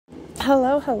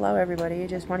Hello everybody. I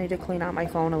just wanted to clean out my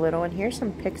phone a little, and here's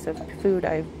some pics of food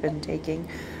I've been taking.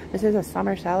 This is a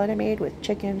summer salad I made with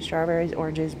chicken, strawberries,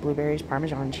 oranges, blueberries,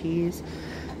 Parmesan cheese,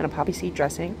 and a poppy seed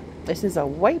dressing. This is a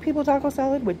white people taco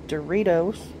salad with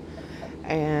Doritos,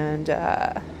 and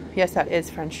yes, that is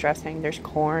French dressing. There's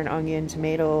corn, onion,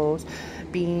 tomatoes,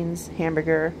 beans,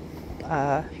 hamburger.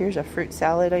 Here's a fruit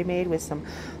salad I made with some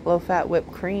low-fat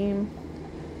whipped cream.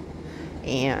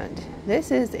 And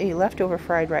this is a leftover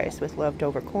fried rice with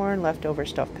leftover corn, leftover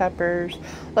stuffed peppers,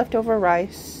 leftover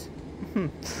rice.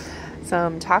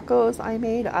 Some tacos I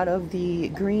made out of the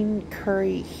green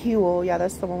curry Huel. Yeah,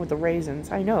 that's the one with the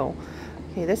raisins. I know.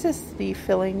 Okay, this is the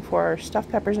filling for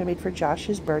stuffed peppers I made for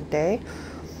Josh's birthday.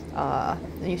 And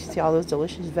you can see all those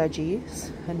delicious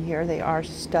veggies. And here they are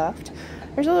stuffed.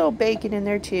 There's a little bacon in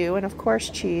there too, and of course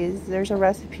cheese. There's a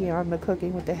recipe on the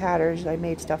Cooking with the Hatters. I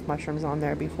made stuffed mushrooms on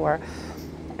there before.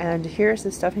 And here's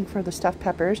the stuffing for the stuffed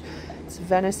peppers. It's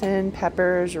venison,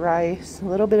 peppers, rice, a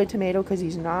little bit of tomato because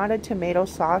he's not a tomato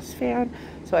sauce fan.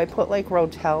 So I put like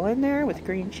Rotel in there with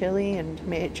green chili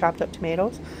and chopped up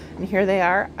tomatoes. And here they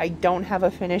are. I don't have a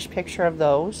finished picture of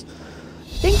those.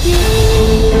 Thank you.